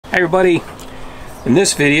Hi everybody, in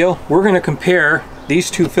this video we're going to compare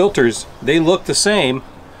these two filters. They look the same,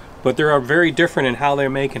 but they're very different in how they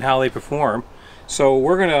make and how they perform. So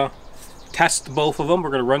we're going to test both of them. We're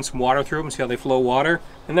going to run some water through them and see how they flow water,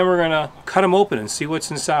 and then we're going to cut them open and see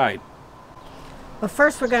what's inside. But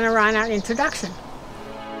first we're going to run our introduction.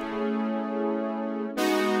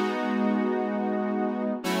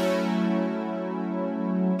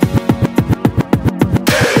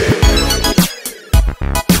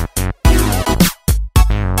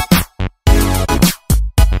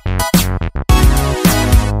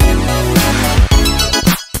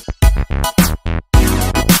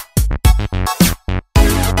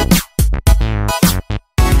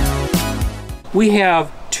 We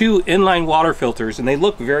have two inline water filters and they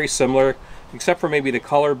look very similar except for maybe the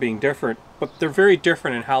color being different, but they're very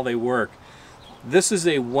different in how they work. This is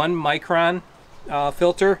a 1 micron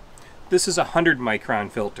filter. This is a 100 micron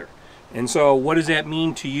filter. And so what does that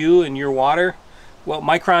mean to you and your water? Well,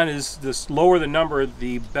 micron is this lower the number,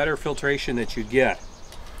 the better filtration that you get.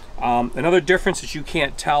 Another difference that you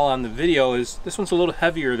can't tell on the video is this one's a little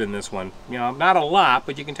heavier than this one. You know, not a lot,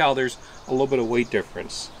 but you can tell there's a little bit of weight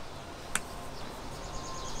difference.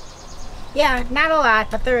 Yeah, not a lot,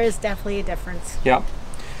 but there is definitely a difference. Yeah.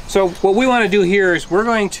 So what we want to do here is we're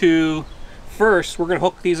going to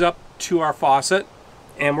hook these up to our faucet,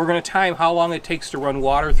 and we're going to time how long it takes to run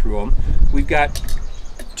water through them. We've got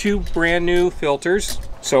two brand new filters,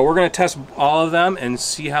 so we're going to test all of them and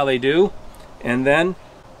see how they do, and then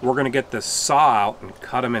we're going to get the saw out and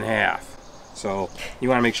cut them in half. So you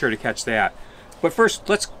want to make sure to catch that. But first,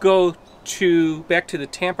 let's go back to the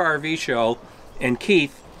Tampa RV show, and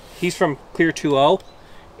Keith, he's from Clear 2.0,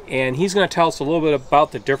 and he's going to tell us a little bit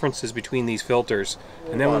about the differences between these filters.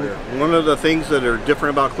 And then one of the things that are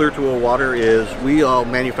different about Clear 2.0 water is we all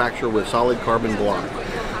manufacture with solid carbon block.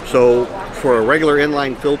 So for a regular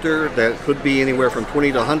inline filter that could be anywhere from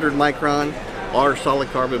 20 to 100 micron, our solid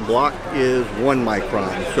carbon block is 1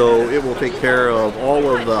 micron. So it will take care of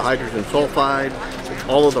all of the hydrogen sulfide,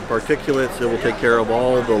 all of the particulates. It will take care of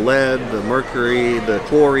all the lead, the mercury, the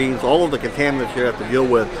chlorines, all of the contaminants you have to deal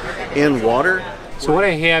with in water. So what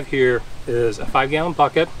I have here is a 5-gallon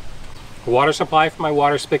bucket, a water supply for my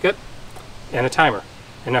water spigot, and a timer.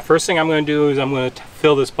 And the first thing I'm going to do is I'm going to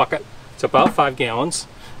fill this bucket. It's about 5 gallons,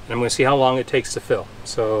 and I'm going to see how long it takes to fill.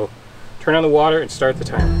 So turn on the water and start the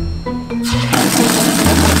timer.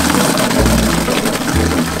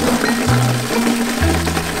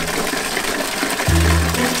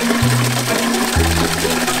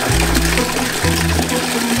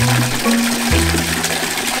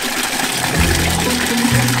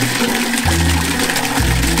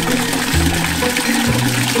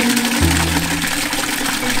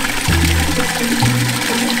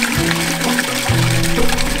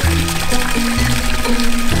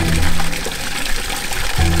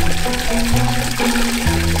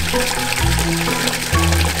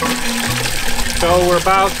 So we're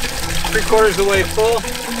about 3/4 of the way full.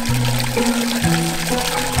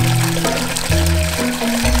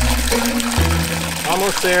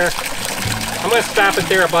 Almost there. I'm going to stop it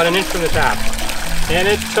there about 1 inch from the top. And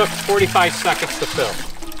it took 45 seconds to fill.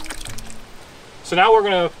 So now we're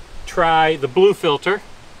going to try the blue filter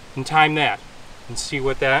and time that and see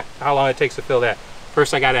how long it takes to fill that.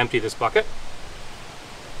 First I got to empty this bucket.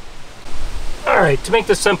 Alright, to make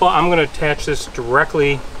this simple, I'm going to attach this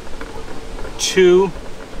directly to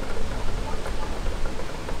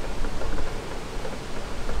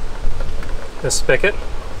the spigot.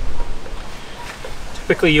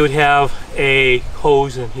 Typically you would have a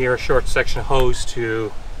hose in here, a short section of hose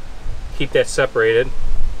to keep that separated.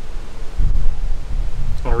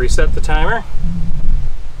 I'm going to reset the timer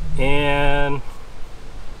and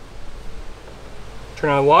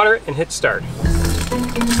turn on the water and hit start.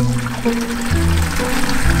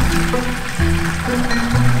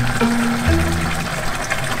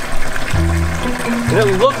 And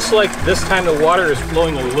it looks like this time the water is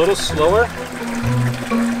flowing a little slower.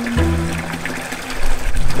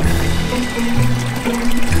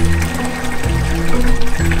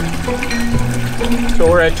 So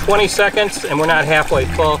we're at 20 seconds and we're not halfway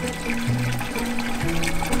full.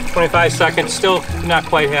 25 seconds, still not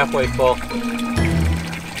quite halfway full.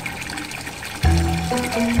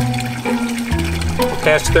 We're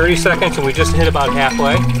past 30 seconds and we just hit about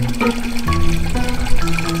halfway.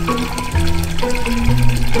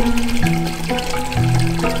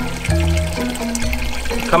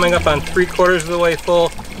 Coming up on 3/4 of the way full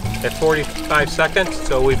at 45 seconds.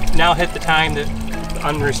 So we've now hit the time that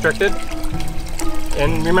unrestricted.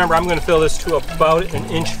 And remember, I'm going to fill this to about 1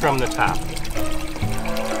 inch from the top.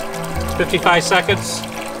 55 seconds.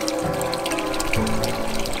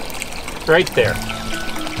 right there.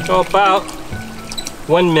 So about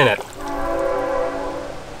 1 minute.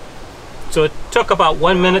 So it took about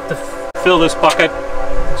 1 minute to fill this bucket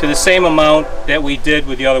to the same amount that we did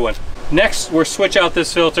with the other one. Next, we'll switch out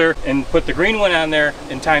this filter and put the green one on there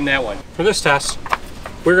and time that one. For this test,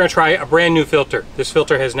 we're going to try a brand new filter. This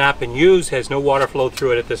filter has not been used, has no water flow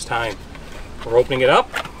through it at this time. We're opening it up,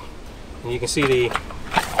 and you can see the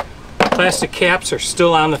plastic caps are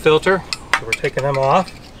still on the filter. So we're taking them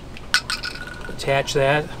off. Attach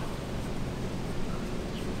that.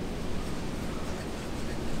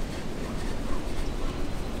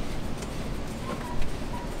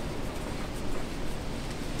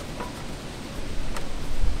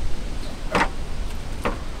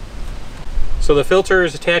 So the filter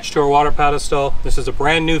is attached to our water pedestal. This is a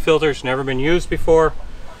brand new filter, it's never been used before.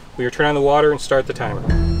 We turn on the water and start the timer.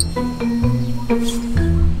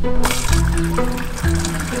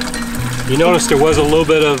 You notice there was a little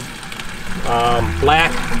bit of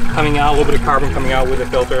black coming out, a little bit of carbon coming out with the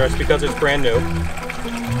filter. That's because it's brand new.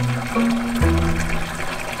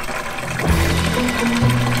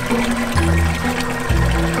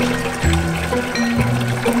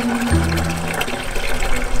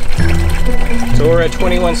 So we're at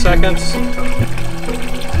 21 seconds.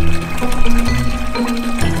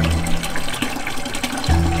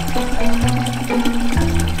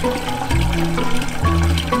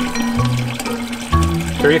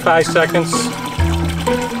 "35 seconds.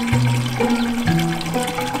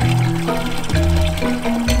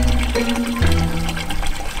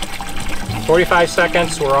 "45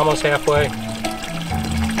 seconds, we're almost halfway.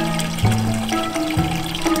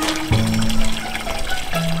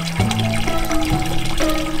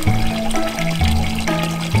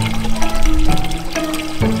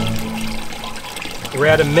 We're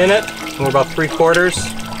at 1 minute, and we're about 3/4.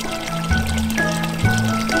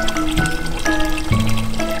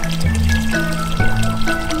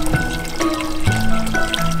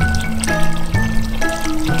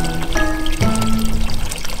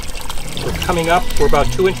 Coming up, we're about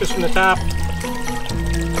 2 inches from the top.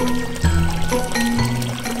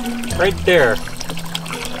 Right there.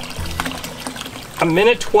 1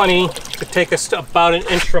 minute 20 to take us to about 1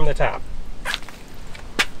 inch from the top.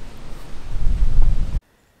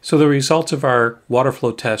 So the results of our water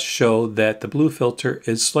flow test show that the blue filter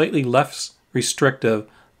is slightly less restrictive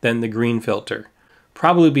than the green filter.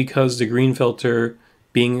 Probably because the green filter,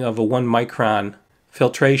 being of a 1 micron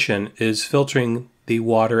filtration, is filtering the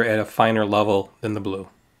water at a finer level than the blue.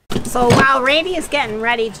 So while Randy is getting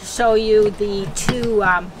ready to show you the two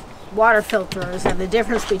water filters and the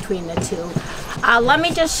difference between the two, let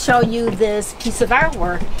me just show you this piece of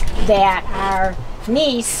artwork that our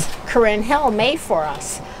niece, Corinne Hill, made for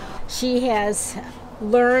us. She has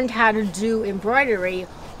learned how to do embroidery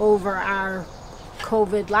over our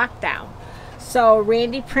COVID lockdown. So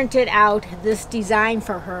Randy printed out this design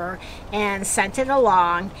for her and sent it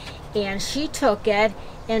along, and she took it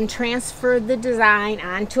and transferred the design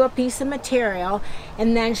onto a piece of material,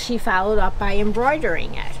 and then she followed up by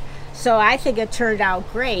embroidering it. So I think it turned out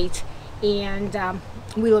great, and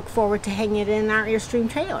we look forward to hanging it in our Airstream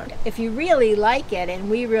trailer. If you really like it, and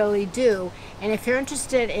we really do, and if you're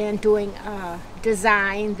interested in doing a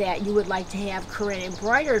design that you would like to have Corinne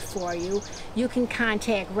embroidered for you, you can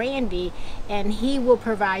contact Randy, and he will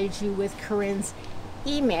provide you with Corinne's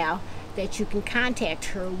email that you can contact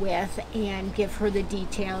her with and give her the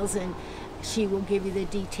details, and she will give you the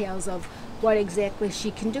details of what exactly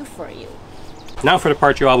she can do for you. Now for the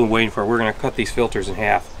part you've all been waiting for. We're going to cut these filters in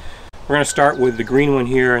half. We're going to start with the green one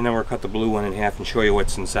here, and then we'll cut the blue one in half and show you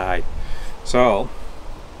what's inside. So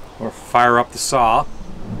we'll fire up the saw.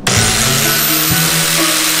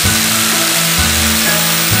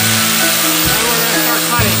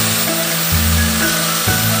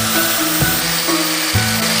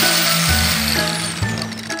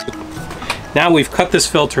 Now we've cut this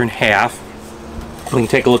filter in half. We can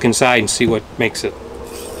take a look inside and see what makes it.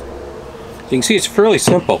 So you can see it's fairly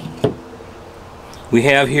simple. We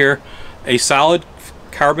have here a solid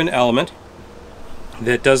carbon element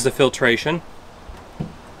that does the filtration.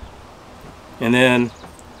 And then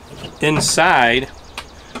inside,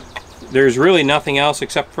 there's really nothing else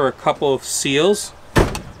except for a couple of seals.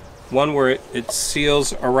 One where it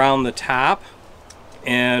seals around the top,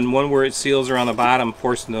 and one where it seals around the bottom,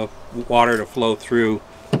 forcing the water to flow through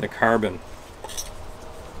the carbon.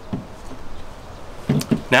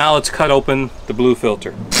 Now let's cut open the blue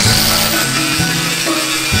filter.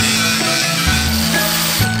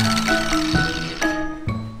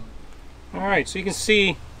 Alright, so you can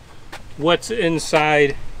see what's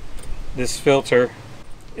inside this filter.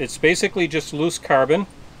 It's basically just loose carbon.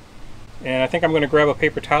 And I think I'm going to grab a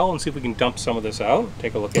paper towel and see if we can dump some of this out.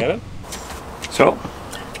 Take a look at it. So,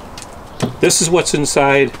 this is what's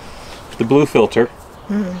inside the blue filter.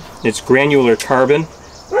 It's granular carbon,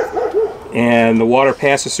 and the water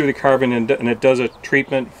passes through the carbon and it does a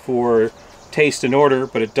treatment for taste and odor,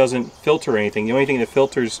 but it doesn't filter anything. The only thing that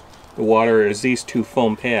filters the water is these two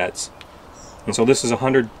foam pads. And so this is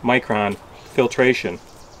 100 micron filtration.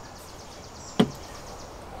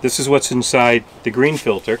 This is what's inside the green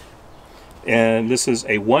filter, and this is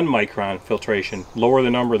a 1 micron filtration. Lower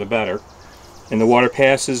the number the better. And the water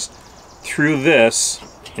passes through this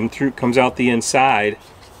and comes out the inside,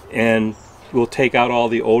 and will take out all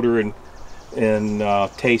the odor and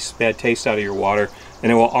bad taste out of your water,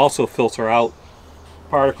 and it will also filter out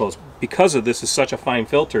particles. Because of this is such a fine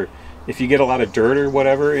filter, if you get a lot of dirt or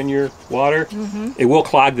whatever in your water, it will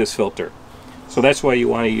clog this filter. So that's why you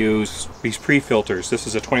want to use these pre-filters. This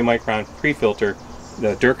is a 20 micron pre-filter,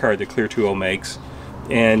 the Dirt Gard that Clear 2.0 makes,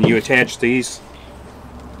 and you attach these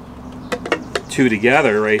two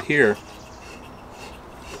together right here.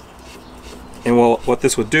 And what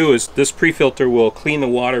this will do is this pre-filter will clean the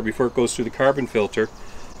water before it goes through the carbon filter,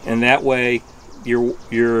 and that way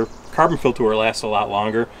your carbon filter will last a lot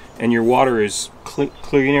longer, and your water is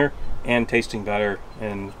cleaner and tasting better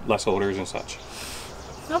and less odors and such.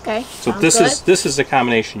 Okay. So this is the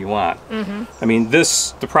combination you want. I mean,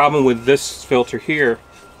 the problem with this filter here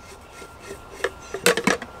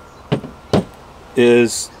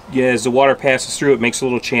is, yeah, as the water passes through, it makes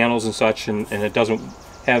little channels and such, and it doesn't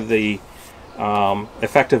have the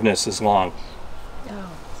effectiveness as long.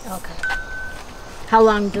 Oh, okay. How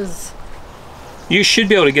long does... You should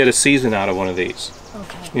be able to get a season out of one of these.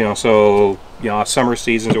 Okay. You know, so, you know, summer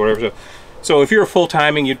seasons or whatever. So if you're full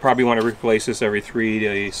timing, you'd probably want to replace this every 3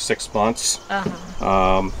 to 6 months.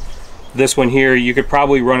 This one here, you could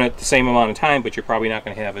probably run it the same amount of time, but you're probably not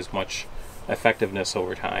going to have as much effectiveness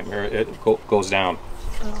over time, or it goes down.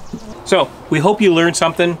 So we hope you learned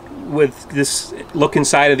something with this look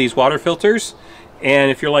inside of these water filters.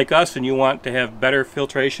 And if you're like us and you want to have better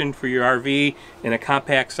filtration for your RV in a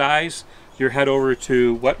compact size, you head over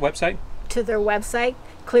to what website? To their website,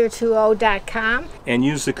 clear20.com, and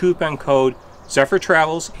use the coupon code Zephyr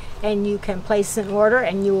Travels, and you can place an order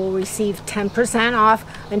and you will receive 10% off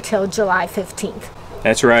until July 15th.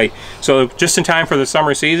 That's right. So just in time for the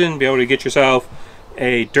summer season, be able to get yourself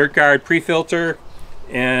a Dirt Gard pre-filter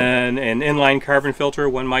and an inline carbon filter,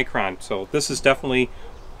 1 micron. So this is definitely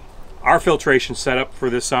our filtration setup for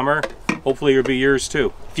this summer. Hopefully it'll be yours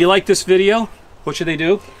too. If you like this video, what should they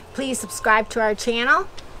do? Please subscribe to our channel.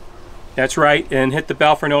 That's right, and hit the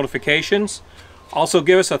bell for notifications. Also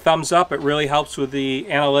give us a thumbs up. It really helps with the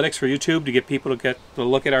analytics for YouTube to get people to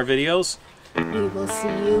look at our videos. We will see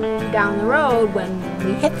you down the road when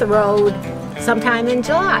we hit the road sometime in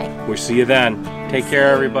July. We'll see you then. Take care,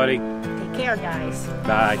 everybody. Take care, guys.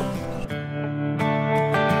 Bye.